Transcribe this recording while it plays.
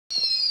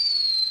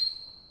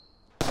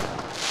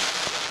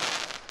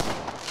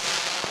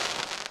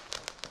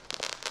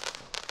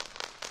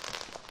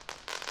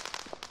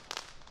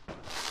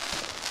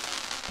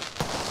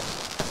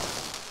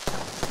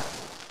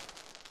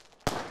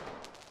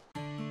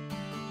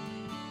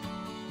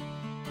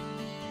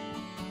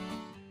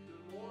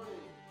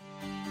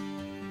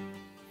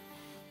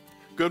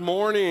Good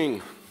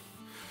morning.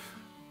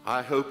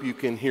 I hope you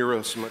can hear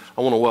us.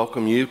 I want to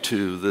welcome you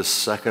to this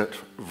second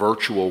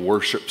virtual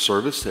worship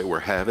service that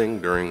we're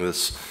having during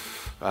this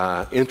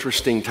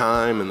interesting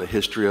time in the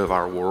history of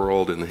our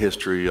world, in the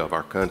history of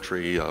our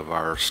country, of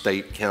our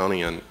state,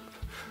 county, and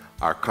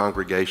our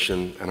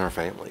congregation and our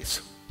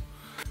families.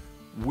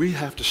 We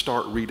have to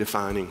start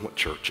redefining what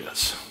church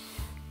is.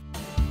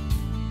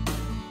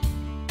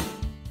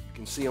 You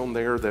can see on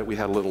there that we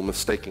had a little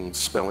mistaken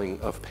spelling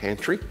of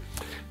pantry,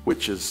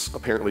 which is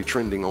apparently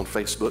trending on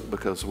Facebook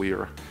because we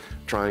are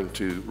trying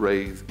to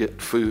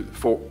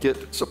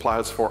get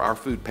supplies for our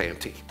food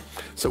pantry.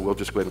 So we'll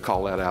just go ahead and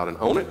call that out and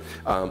own it.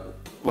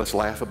 Let's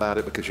laugh about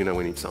it because you know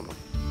we need something.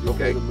 You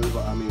okay?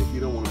 I mean, if you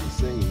don't want to be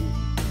singing,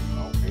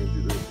 I'll hand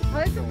you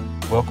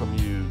this. Welcome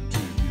you to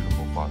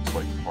beautiful Fox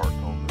Lake Park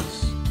on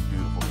this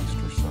beautiful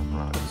Easter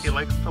sunrise. He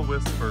likes to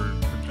whisper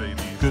to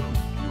JD. Good.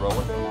 You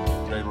rolling?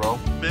 Ready to roll?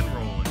 Been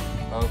rolling.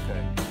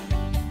 Okay.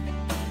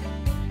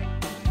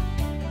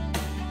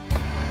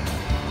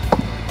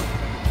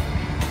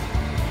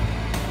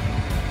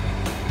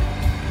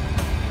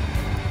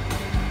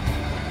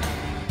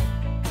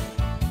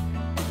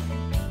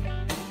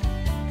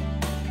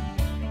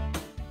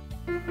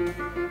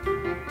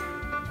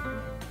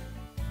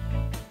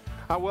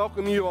 I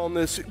welcome you on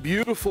this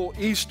beautiful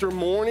Easter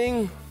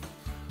morning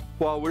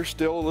while we're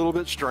still a little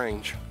bit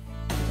strange.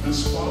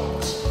 This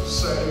box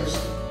saves.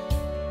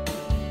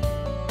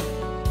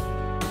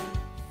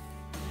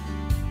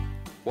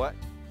 What?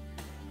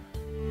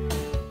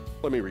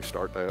 Let me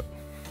restart that.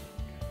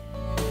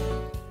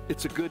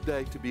 It's a good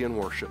day to be in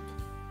worship.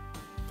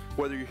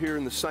 Whether you're here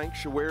in the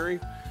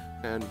sanctuary,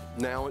 and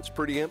now it's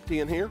pretty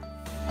empty in here.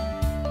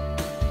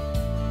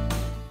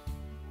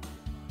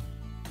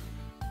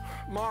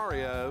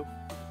 Mario.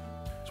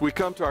 So we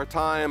come to our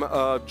time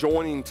of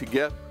joining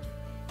together.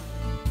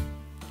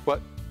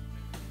 What?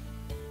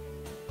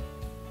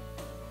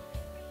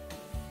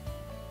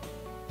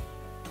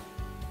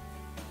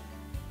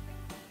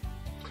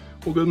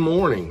 Well, good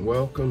morning.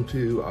 Welcome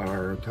to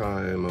our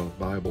time of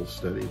Bible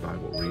study,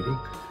 Bible reading.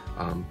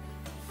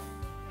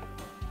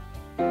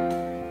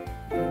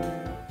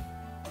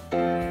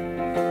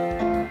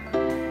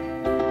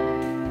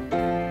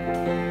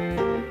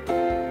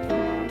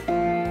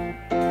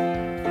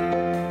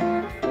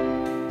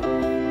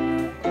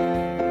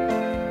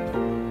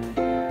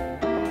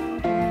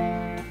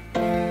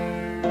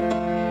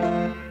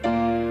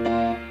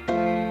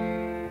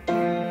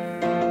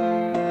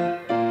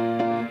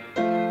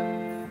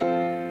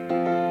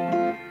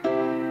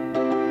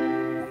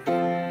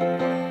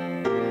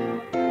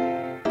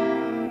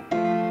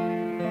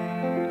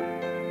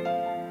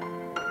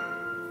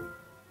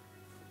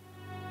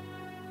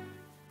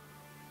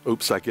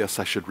 Oops, I guess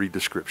I should read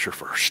the scripture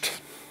first,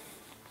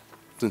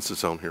 since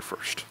it's on here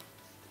first.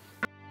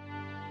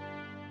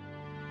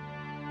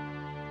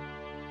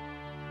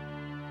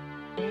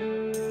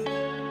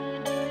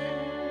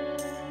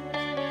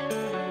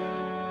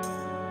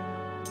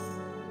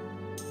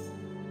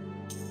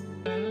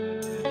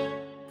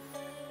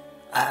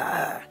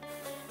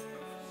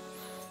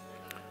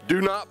 Do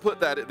not put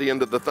that at the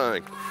end of the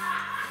thing.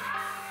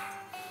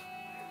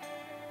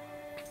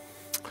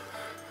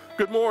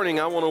 Good morning.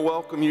 I want to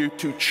welcome you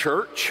to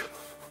church.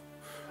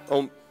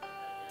 Well,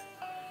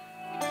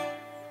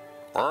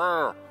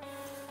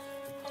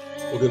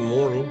 good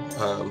morning.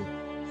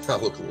 I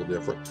look a little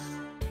different.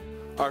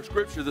 Our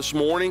scripture this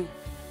morning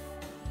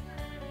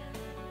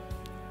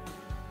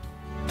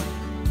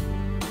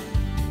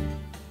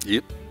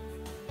Yep.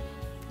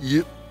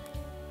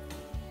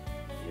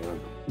 Yeah,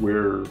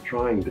 we're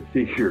trying to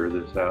figure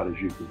this out, as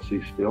you can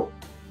see still.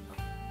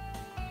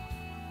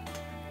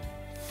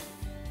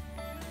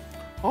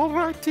 All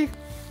righty,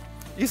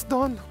 it's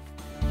done.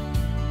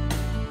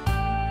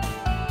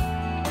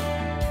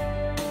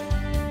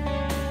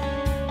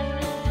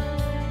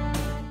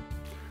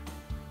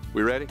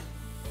 We ready?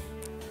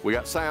 We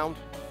got sound.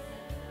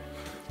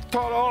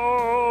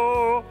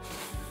 Ta-da!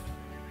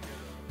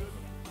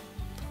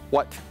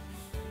 What?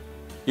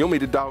 You want me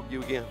to dog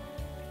you again?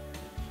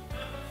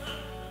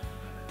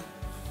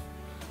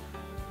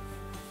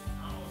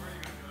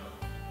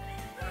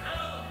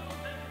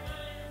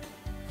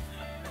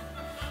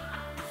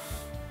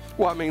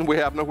 Well, I mean, we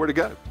have nowhere to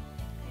go.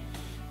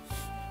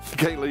 You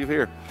can't leave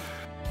here.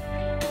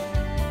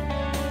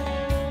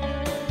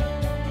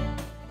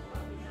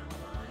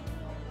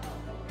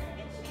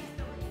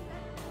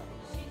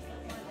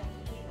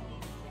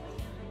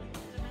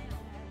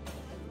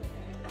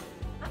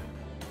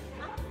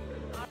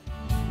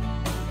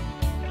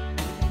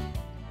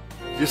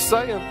 Just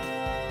saying.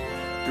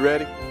 You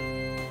ready?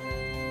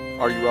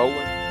 Are you rolling?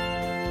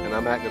 And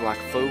I'm acting like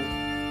a fool?